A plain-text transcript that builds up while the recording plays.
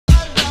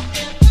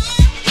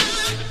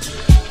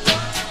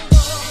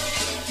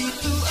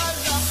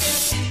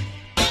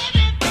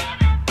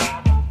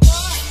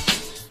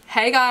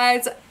Hey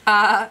guys,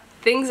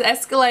 things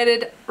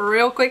escalated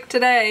real quick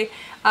today.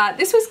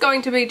 This was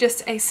going to be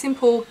just a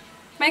simple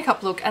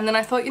makeup look, and then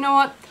I thought, you know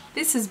what,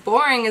 this is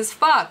boring as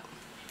fuck.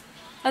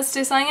 Let's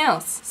do something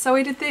else. So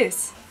we did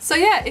this. So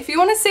yeah, if you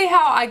want to see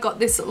how I got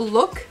this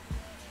look,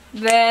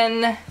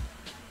 then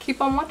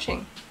keep on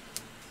watching.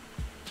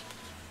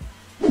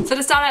 So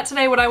to start out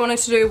today, what I wanted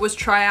to do was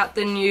try out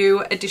the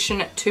new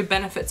addition to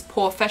Benefit's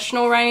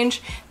POREfessional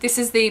range. This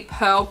is the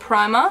Pearl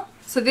Primer.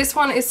 So this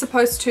one is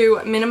supposed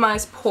to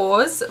minimize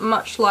pores,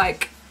 much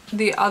like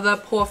the other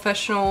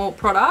POREfessional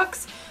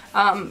products.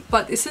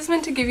 But this is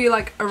meant to give you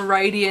like a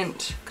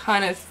radiant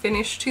kind of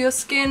finish to your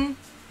skin.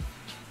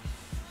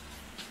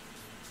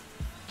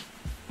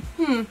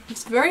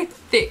 It's very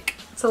thick.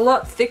 It's a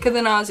lot thicker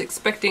than I was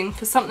expecting.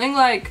 For something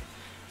like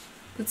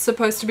that's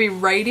supposed to be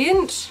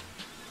radiant,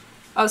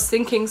 I was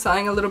thinking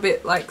something a little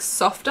bit like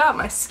softer.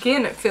 My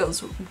skin, it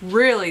feels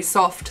really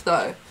soft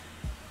though.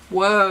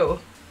 Whoa.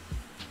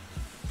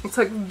 It's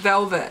like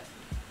velvet.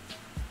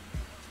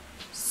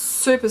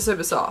 Super,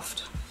 super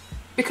soft.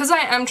 Because I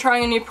am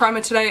trying a new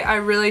primer today, I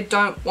really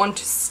don't want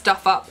to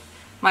stuff up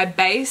my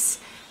base.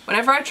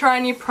 Whenever I try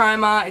a new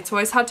primer, it's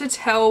always hard to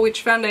tell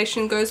which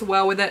foundation goes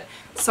well with it.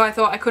 So I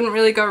thought I couldn't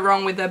really go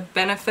wrong with the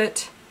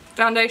Benefit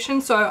foundation.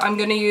 So I'm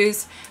going to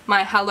use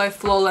my Hello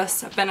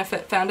Flawless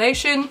Benefit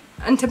foundation.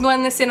 And to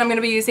blend this in, I'm going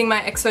to be using my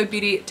XO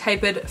Beauty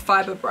Tapered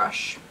Fiber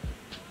Brush.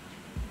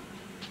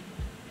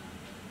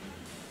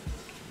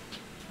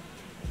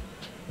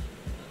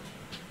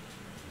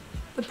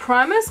 The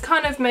primer's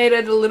kind of made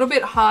it a little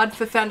bit hard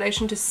for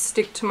foundation to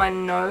stick to my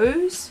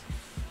nose.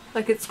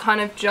 Like it's kind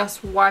of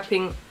just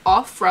wiping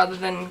off rather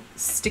than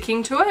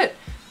sticking to it.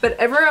 But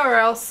everywhere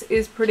else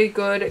is pretty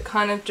good. It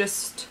kind of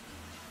just,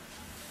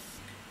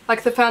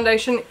 like the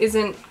foundation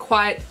isn't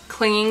quite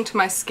clinging to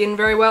my skin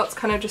very well. It's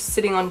kind of just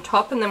sitting on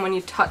top, and then when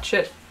you touch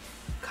it,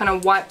 kind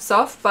of wipes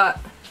off, but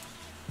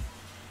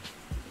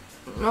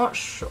I'm not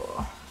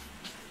sure.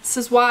 This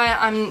is why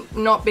I'm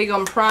not big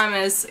on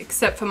primers,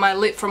 except for my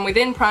Lit From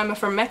Within primer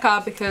from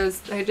Mecca,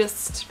 because they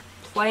just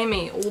play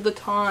me all the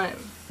time.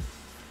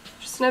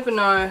 Just never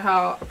know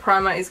how a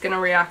primer is going to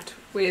react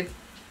with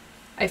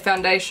a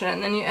foundation,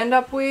 and then you end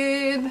up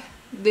with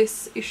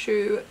this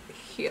issue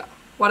here.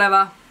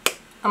 Whatever,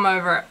 I'm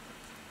over it.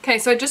 Okay,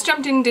 so I just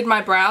jumped in and did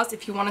my brows.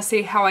 If you want to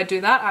see how I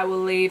do that, I will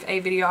leave a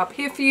video up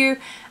here for you.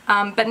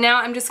 But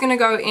now I'm just going to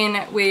go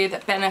in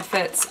with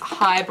Benefit's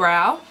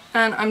Highbrow,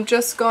 and I'm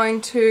just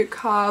going to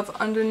carve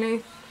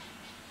underneath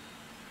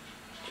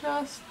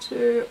just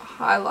to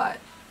highlight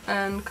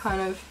and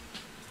kind of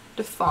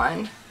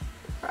define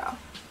the brow.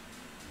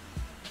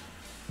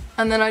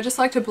 And then I just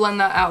like to blend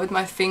that out with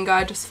my finger.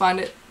 I just find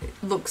it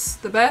looks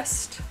the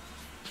best.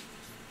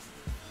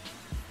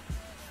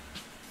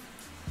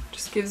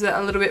 Just gives it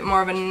a little bit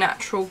more of a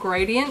natural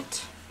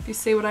gradient, if you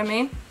see what I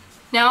mean.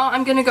 Now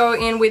I'm going to go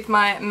in with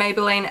my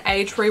Maybelline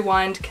Age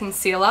Rewind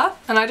Concealer,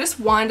 and I just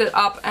wind it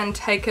up and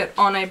take it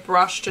on a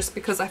brush just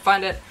because I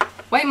find it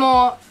way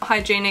more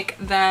hygienic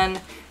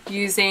than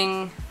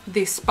using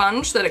the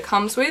sponge that it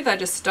comes with. I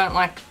just don't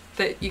like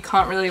that you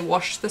can't really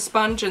wash the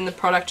sponge and the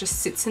product just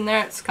sits in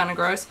there. It's kind of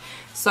gross.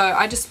 So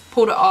I just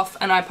pulled it off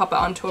and I pop it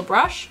onto a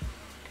brush.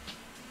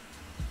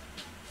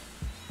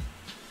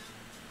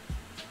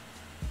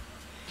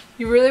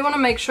 You really want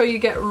to make sure you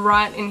get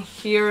right in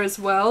here as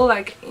well,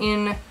 like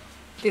in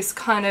this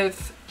kind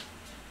of,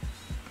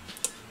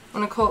 I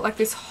want to call it like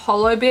this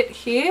hollow bit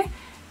here,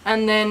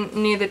 and then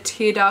near the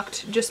tear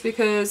duct, just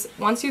because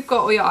once you've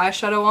got all your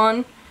eyeshadow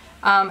on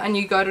and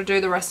you go to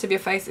do the rest of your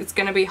face, it's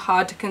going to be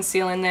hard to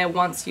conceal in there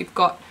once you've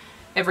got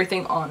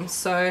everything on.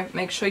 So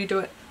make sure you do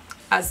it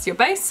as your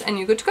base and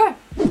you're good to go.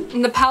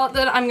 And the palette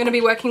that I'm going to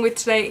be working with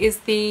today is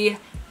the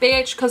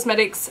BH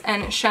Cosmetics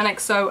and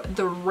Shaaanxo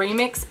The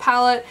Remix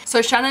palette.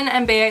 So Shannon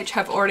and BH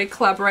have already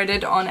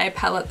collaborated on a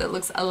palette that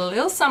looks a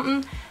little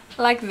something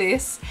like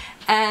this,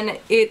 and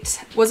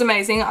it was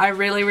amazing. I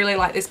really, really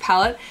like this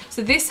palette.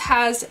 So this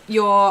has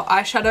your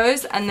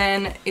eyeshadows, and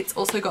then it's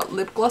also got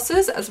lip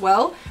glosses as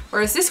well,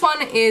 whereas this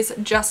one is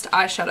just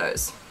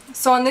eyeshadows.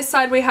 So on this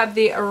side we have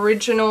the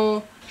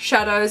original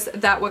shadows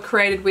that were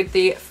created with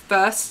the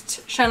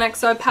first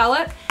Shaaanxo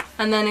palette,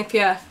 and then if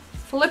you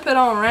flip it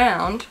all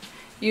around,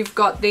 you've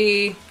got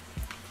the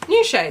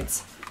new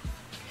shades,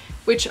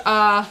 which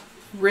are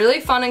really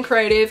fun and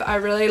creative. I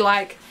really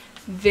like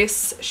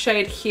this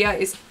shade here,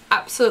 is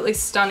absolutely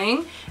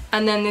stunning,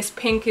 and then this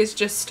pink is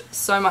just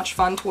so much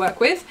fun to work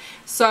with.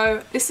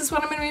 So this is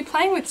what I'm going to be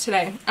playing with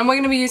today, and we're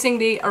going to be using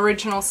the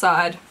original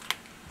side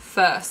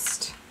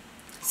first.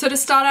 So to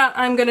start out,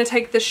 I'm going to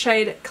take the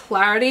shade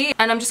Clarity,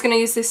 and I'm just going to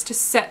use this to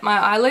set my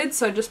eyelids,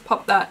 so just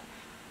pop that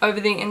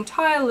over the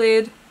entire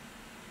lid.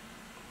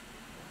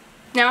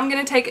 Now I'm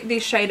going to take the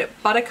shade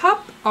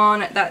Buttercup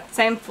on that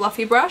same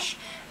fluffy brush,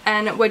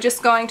 and we're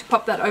just going to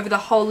pop that over the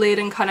whole lid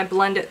and kind of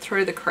blend it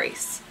through the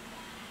crease.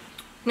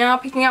 Now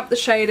picking up the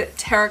shade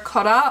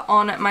Terracotta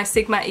on my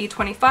Sigma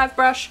E25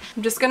 brush,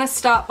 I'm just going to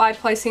start by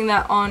placing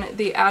that on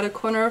the outer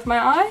corner of my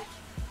eye.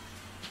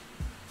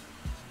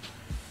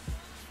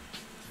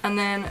 and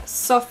then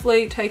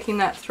softly taking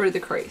that through the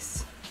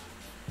crease.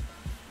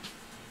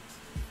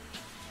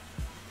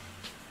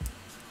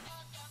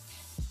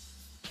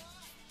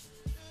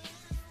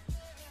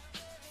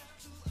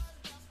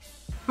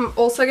 I'm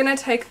also going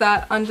to take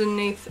that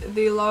underneath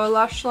the lower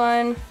lash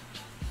line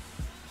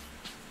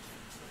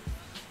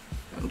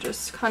and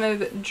just kind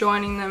of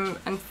joining them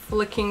and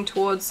flicking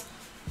towards the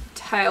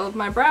tail of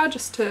my brow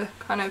just to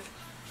kind of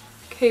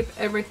keep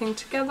everything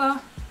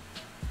together.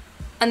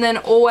 And then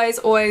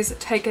always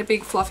take a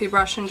big fluffy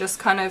brush and just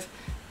kind of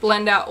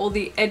blend out all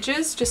the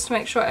edges just to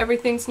make sure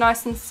everything's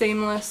nice and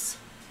seamless.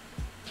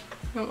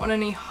 You don't want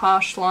any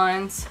harsh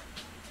lines.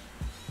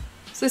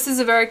 So this is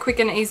a very quick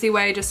and easy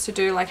way just to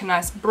do like a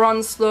nice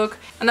bronze look,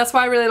 and that's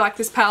why I really like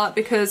this palette,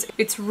 because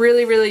it's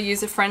really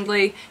user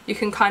friendly. You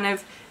can kind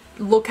of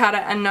look at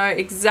it and know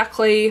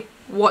exactly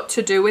what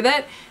to do with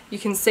it. You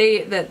can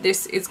see that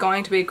this is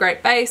going to be a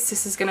great base,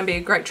 this is going to be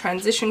a great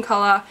transition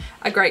colour,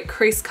 a great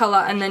crease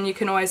colour, and then you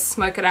can always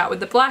smoke it out with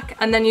the black,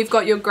 and then you've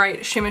got your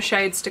great shimmer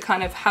shades to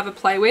kind of have a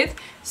play with.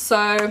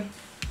 So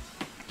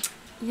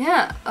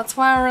yeah, that's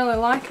why I really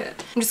like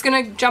it. I'm just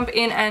going to jump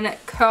in and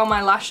curl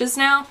my lashes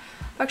now.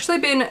 I've actually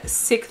been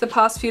sick the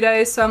past few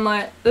days, so I'm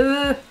like,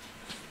 ugh.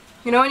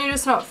 You know when you're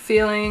just not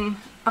feeling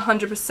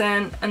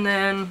 100% and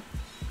then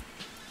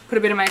put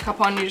a bit of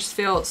makeup on, you just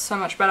feel so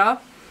much better.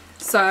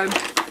 So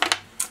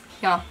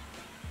yeah,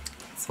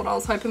 that's what I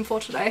was hoping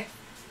for today.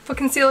 For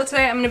concealer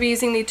today, I'm going to be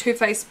using the Too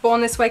Faced Born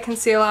This Way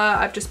concealer.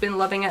 I've just been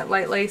loving it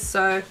lately,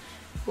 so it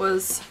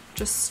was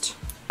just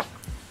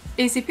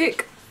easy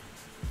pick.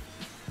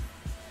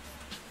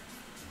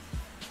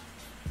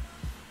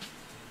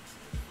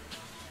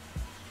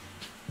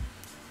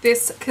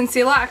 This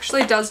concealer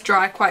actually does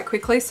dry quite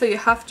quickly, so you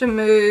have to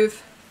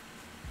move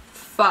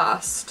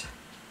fast.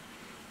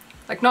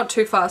 Like not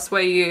too fast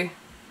where you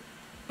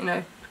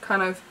know,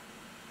 kind of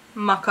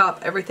muck up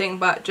everything,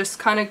 but just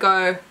kind of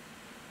go,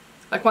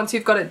 like once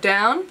you've got it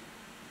down,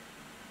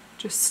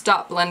 just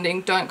start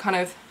blending. Don't kind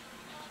of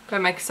go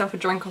make yourself a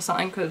drink or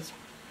something, because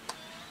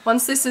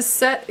once this is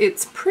set,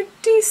 it's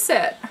pretty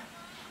set.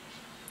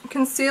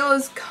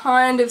 Concealer's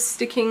kind of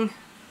sticking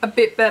a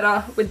bit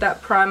better with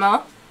that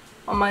primer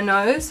on my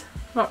nose,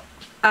 not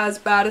as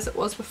bad as it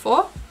was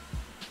before.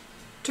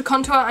 To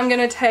contour, I'm going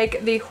to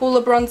take the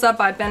Hoola bronzer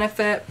by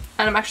Benefit,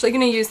 and I'm actually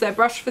going to use their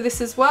brush for this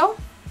as well.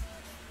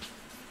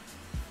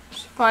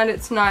 Just find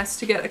it's nice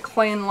to get a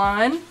clean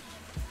line,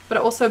 but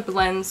it also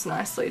blends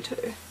nicely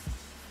too.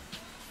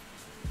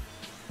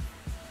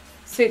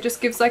 See, it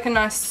just gives like a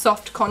nice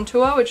soft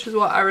contour, which is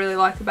what I really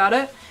like about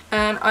it.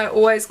 And I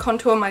always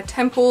contour my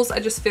temples. I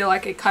just feel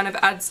like it kind of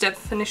adds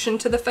definition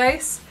to the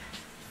face.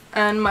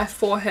 And my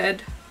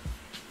forehead.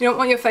 You don't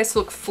want your face to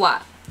look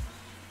flat.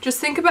 Just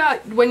think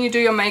about when you do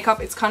your makeup,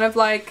 it's kind of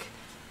like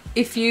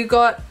if you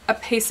got a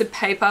piece of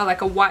paper,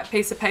 like a white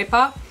piece of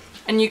paper,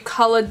 and you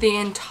colored the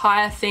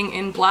entire thing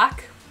in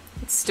black,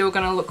 it's still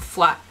going to look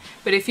flat.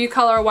 But if you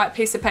color a white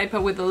piece of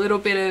paper with a little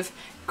bit of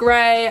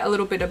grey, a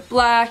little bit of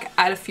black,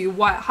 add a few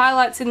white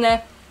highlights in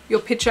there, your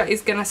picture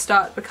is going to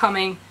start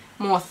becoming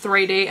more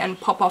 3D and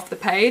pop off the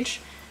page.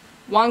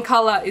 One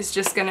color is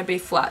just going to be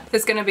flat.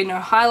 There's going to be no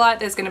highlight,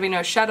 there's going to be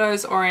no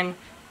shadows, or in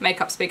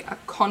makeup speak, a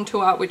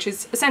contour, which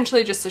is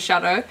essentially just a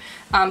shadow.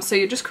 So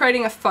you're just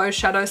creating a faux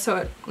shadow, so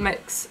it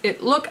makes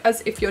it look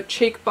as if your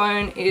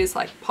cheekbone is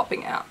like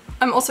popping out.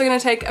 I'm also going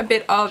to take a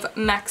bit of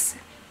MAC's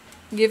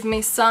Give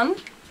Me Sun,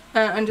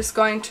 and I'm just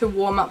going to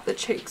warm up the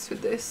cheeks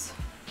with this.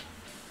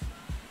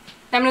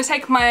 I'm going to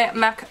take my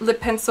MAC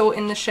lip pencil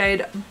in the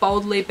shade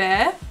Boldly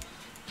Bare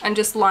and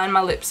just line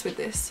my lips with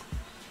this.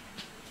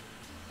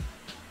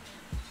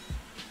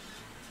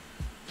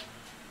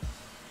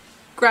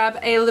 Grab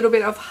a little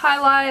bit of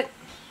highlight.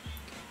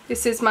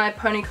 This is my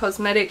PONi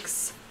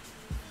Cosmetics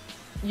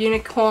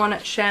Unicorn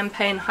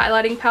Champagne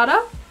Highlighting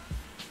Powder.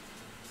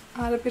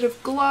 Add a bit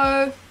of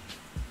glow.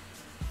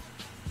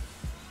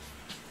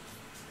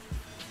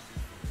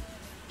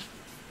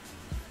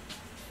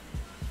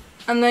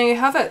 And there you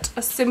have it.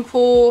 A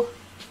simple,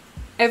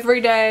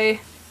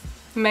 everyday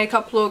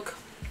makeup look.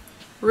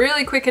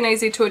 Really quick and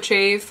easy to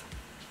achieve.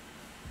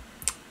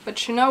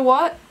 But you know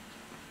what?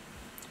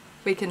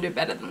 We can do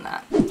better than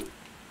that.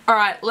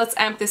 Alright, let's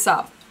amp this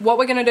up. What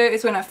we're going to do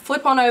is we're going to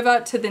flip on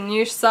over to the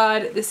new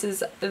side. This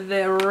is the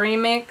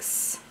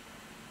remix.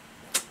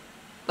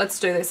 Let's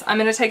do this. I'm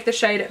going to take the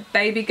shade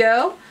Baby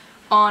Girl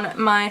on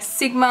my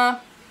Sigma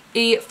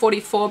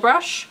E44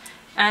 brush,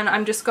 and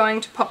I'm just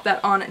going to pop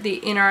that on the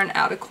inner and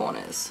outer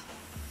corners.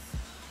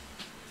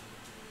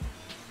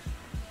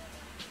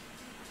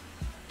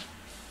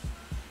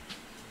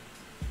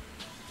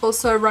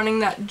 Also running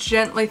that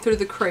gently through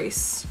the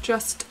crease,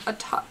 just a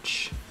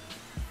touch.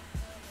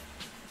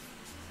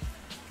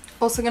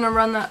 Also going to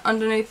run that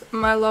underneath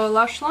my lower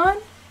lash line.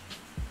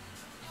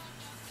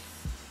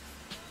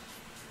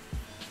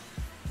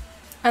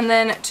 And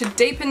then to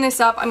deepen this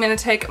up, I'm going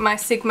to take my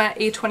Sigma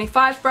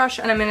E25 brush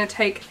and I'm going to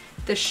take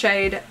the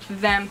shade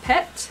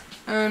Vampette.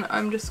 And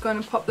I'm just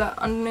going to pop that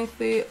underneath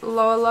the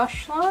lower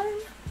lash line.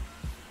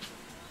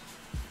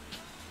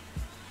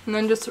 And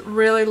then just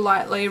really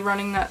lightly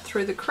running that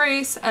through the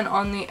crease and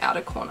on the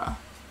outer corner.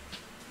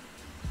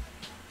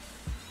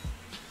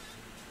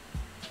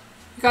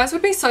 You guys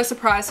would be so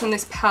surprised from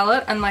this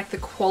palette and like the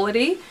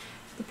quality.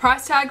 The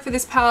price tag for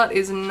this palette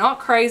is not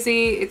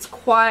crazy. It's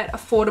quite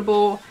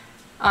affordable.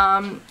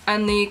 And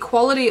the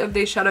quality of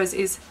these shadows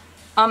is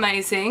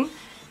amazing.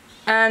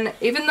 And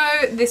even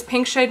though this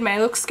pink shade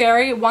may look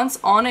scary, once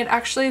on, it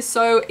actually is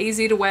so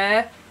easy to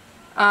wear.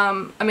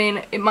 I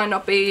mean, it might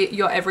not be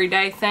your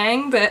everyday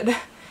thing, but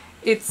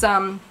it's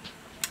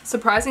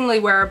surprisingly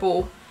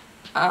wearable.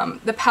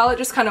 The palette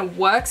just kind of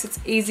works. It's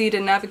easy to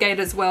navigate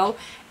as well.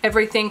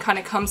 Everything kind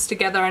of comes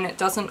together and it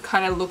doesn't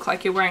kind of look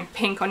like you're wearing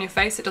pink on your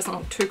face. It doesn't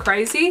look too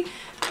crazy,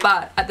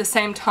 but at the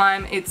same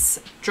time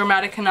it's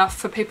dramatic enough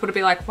for people to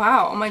be like,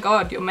 wow, oh my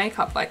god, your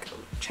makeup, like,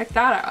 check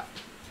that out.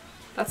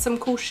 That's some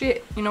cool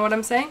shit, you know what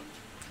I'm saying?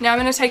 Now I'm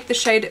going to take the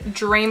shade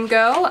Dream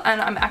Girl,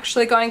 and I'm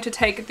actually going to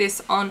take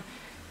this on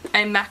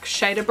a MAC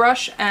shader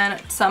brush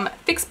and some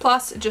Fix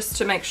Plus just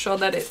to make sure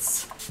that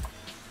it's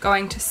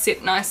going to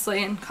sit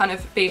nicely and kind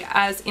of be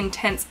as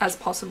intense as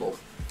possible.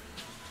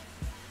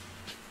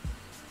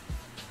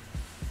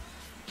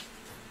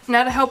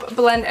 Now to help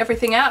blend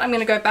everything out, I'm going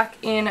to go back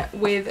in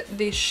with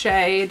the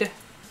shade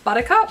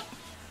Buttercup,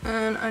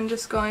 and I'm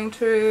just going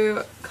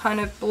to kind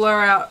of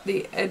blur out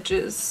the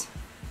edges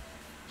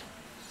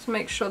to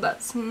make sure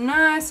that's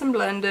nice and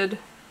blended.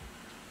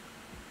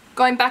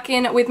 Going back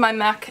in with my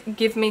MAC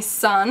Give Me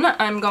Sun,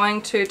 I'm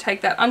going to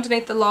take that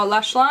underneath the lower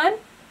lash line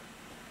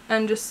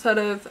and just sort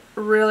of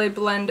really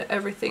blend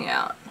everything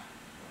out.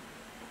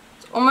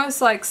 It's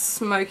almost like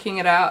smoking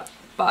it out,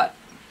 but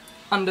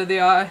under the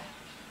eye.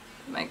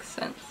 Makes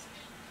sense.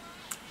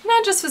 Now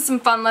just for some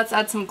fun, let's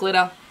add some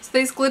glitter. So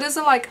these glitters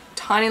are like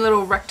tiny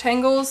little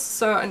rectangles,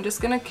 so I'm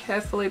just going to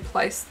carefully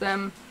place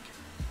them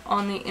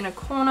on the inner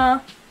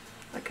corner,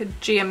 like a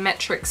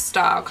geometric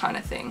style kind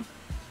of thing.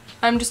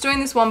 I'm just doing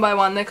this one by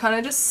one. They're kind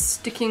of just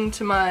sticking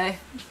to my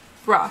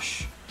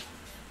brush,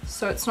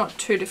 so it's not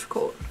too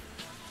difficult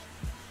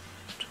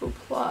to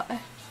apply.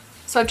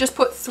 So I've just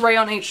put 3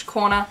 on each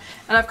corner,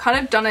 and I've kind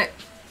of done it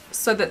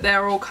so that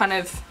they're all kind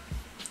of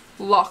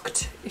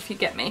locked, if you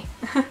get me.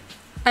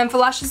 And for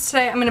lashes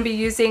today, I'm going to be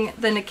using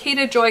the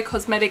Nikkia Joy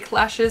Cosmetic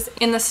lashes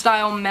in the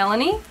style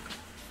Melanie.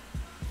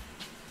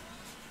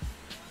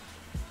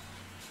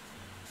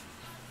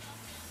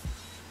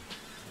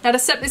 Now to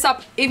step this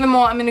up even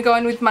more, I'm going to go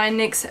in with my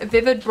NYX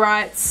Vivid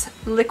Brights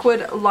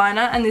liquid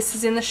liner, and this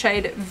is in the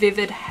shade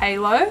Vivid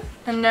Halo.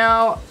 And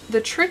now the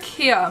trick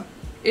here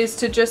is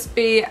to just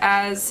be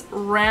as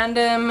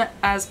random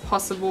as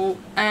possible,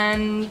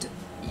 and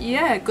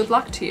yeah, good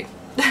luck to you.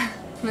 I'm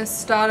going to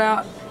start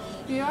out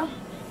here.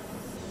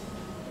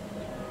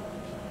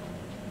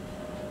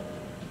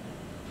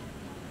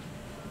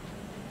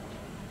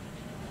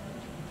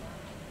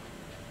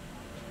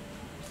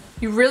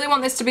 You really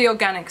want this to be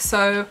organic,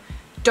 so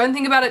don't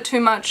think about it too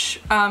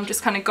much,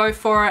 just kind of go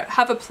for it,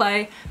 have a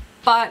play,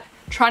 but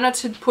try not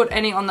to put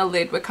any on the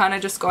lid. We're kind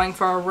of just going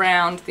for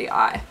around the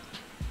eye.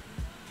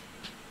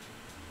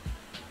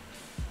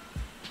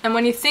 And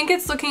when you think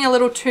it's looking a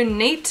little too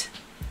neat,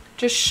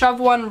 just shove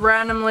one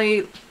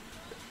randomly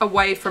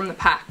away from the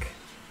pack.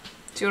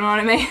 Do you know what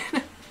I mean?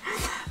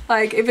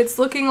 Like if it's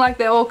looking like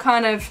they're all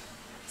kind of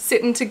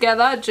sitting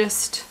together,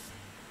 just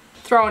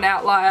throw an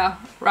outlier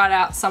right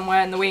out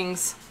somewhere in the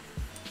wings.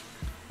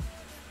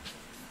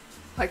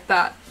 Like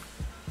that.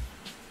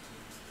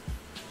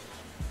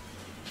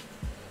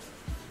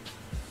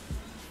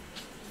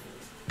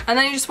 And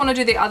then you just want to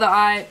do the other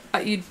eye,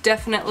 but you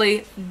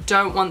definitely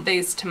don't want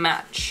these to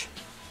match.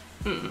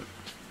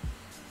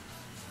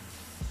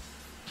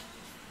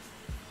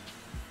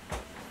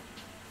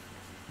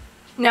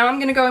 Now I'm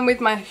going to go in with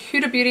my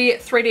Huda Beauty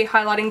 3D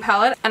highlighting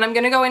palette, and I'm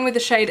going to go in with the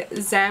shade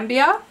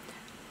Zambia,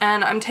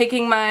 and I'm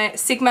taking my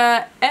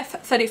Sigma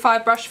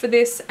F35 brush for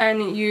this,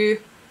 and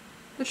you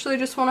literally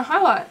just want to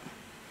highlight.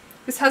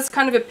 This has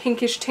kind of a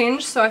pinkish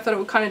tinge, so I thought it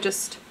would kind of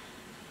just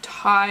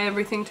tie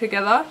everything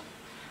together.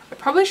 I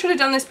probably should have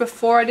done this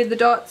before I did the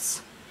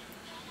dots,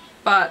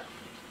 but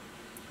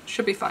it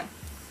should be fine.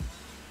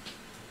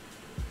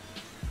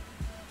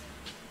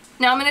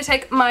 Now I'm going to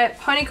take my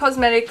PONi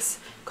Cosmetics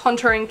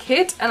contouring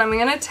kit, and I'm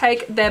going to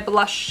take their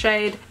blush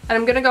shade, and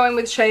I'm going to go in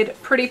with shade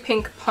Pretty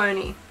Pink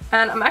Pony.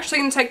 And I'm actually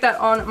going to take that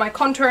on my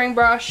contouring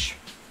brush.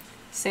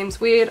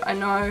 Seems weird, I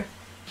know,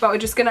 but we're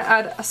just going to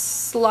add a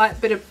slight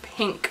bit of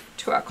pink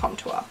to our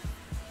contour.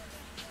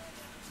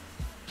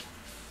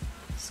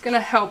 It's going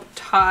to help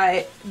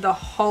tie the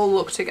whole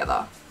look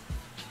together.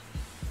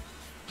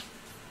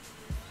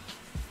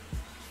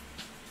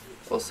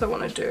 Also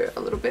want to do a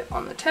little bit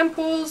on the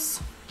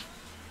temples.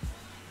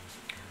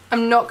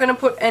 I'm not going to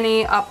put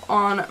any up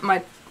on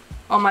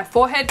my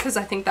forehead because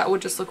I think that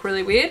would just look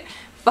really weird,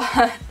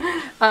 but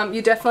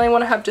you definitely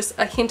want to have just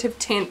a hint of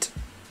tint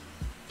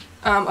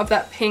of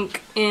that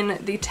pink in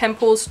the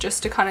temples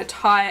just to kind of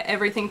tie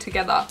everything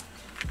together.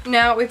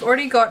 Now we've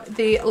already got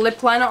the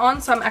lip liner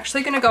on, so I'm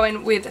actually going to go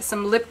in with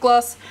some lip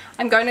gloss.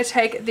 I'm going to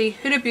take the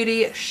Huda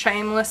Beauty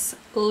Shameless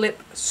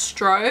Lip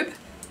Strobe.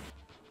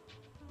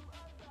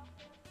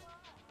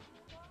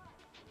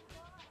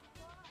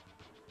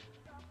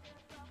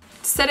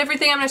 set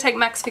everything, I'm going to take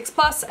Max Fix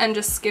Plus and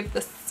just give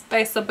the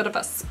face a bit of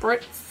a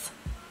spritz.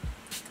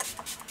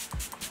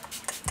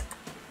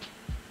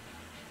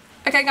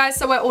 Okay guys,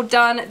 so we're all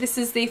done. This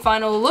is the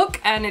final look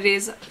and it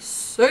is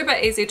super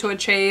easy to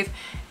achieve.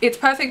 It's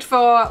perfect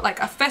for like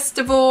a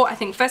festival. I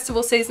think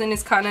festival season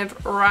is kind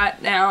of right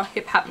now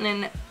hip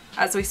happening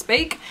as we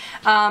speak.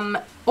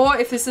 Or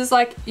if this is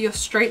like your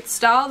street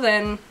style,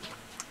 then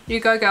you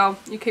go girl,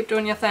 you keep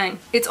doing your thing.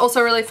 It's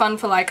also really fun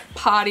for like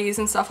parties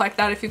and stuff like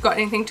that if you've got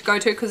anything to go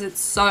to, because it's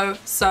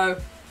so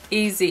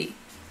easy.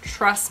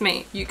 Trust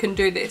me, you can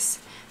do this.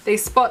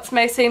 These spots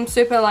may seem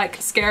super like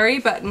scary,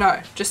 but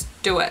no, just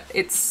do it.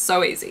 It's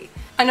so easy.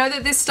 I know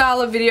that this style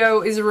of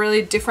video is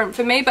really different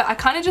for me, but I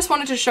kind of just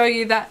wanted to show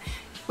you that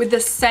with the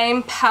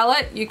same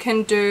palette you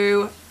can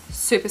do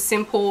super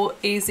simple,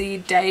 easy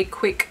day,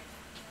 quick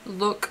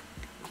look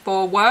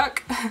for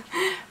work.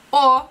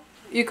 Or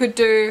you could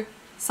do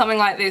something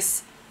like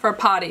this for a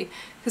party,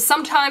 because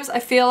sometimes I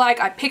feel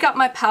like I pick up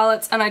my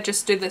palettes and I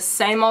just do the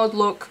same old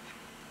look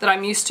that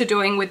I'm used to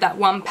doing with that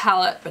one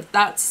palette. But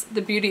that's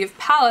the beauty of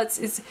palettes,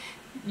 is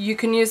you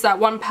can use that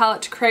one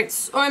palette to create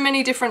so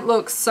many different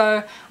looks.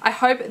 So I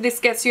hope this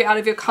gets you out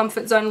of your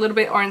comfort zone a little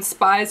bit, or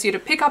inspires you to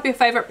pick up your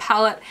favorite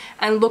palette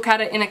and look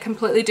at it in a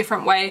completely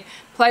different way,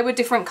 play with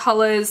different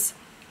colors,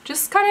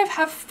 just kind of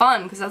have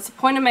fun, because that's the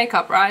point of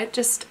makeup, right?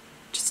 Just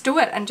do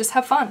it and just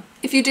have fun.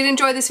 If you did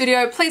enjoy this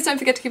video, please don't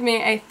forget to give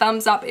me a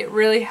thumbs up. It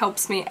really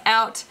helps me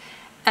out.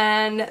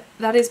 And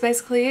that is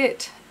basically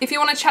it. If you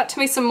want to chat to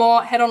me some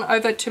more, head on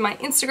over to my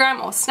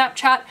Instagram or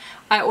Snapchat.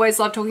 I always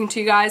love talking to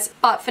you guys.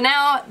 But for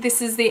now,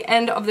 this is the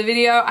end of the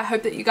video. I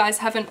hope that you guys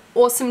have an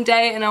awesome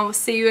day, and I will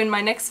see you in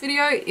my next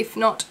video, if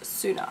not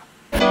sooner.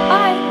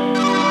 Bye!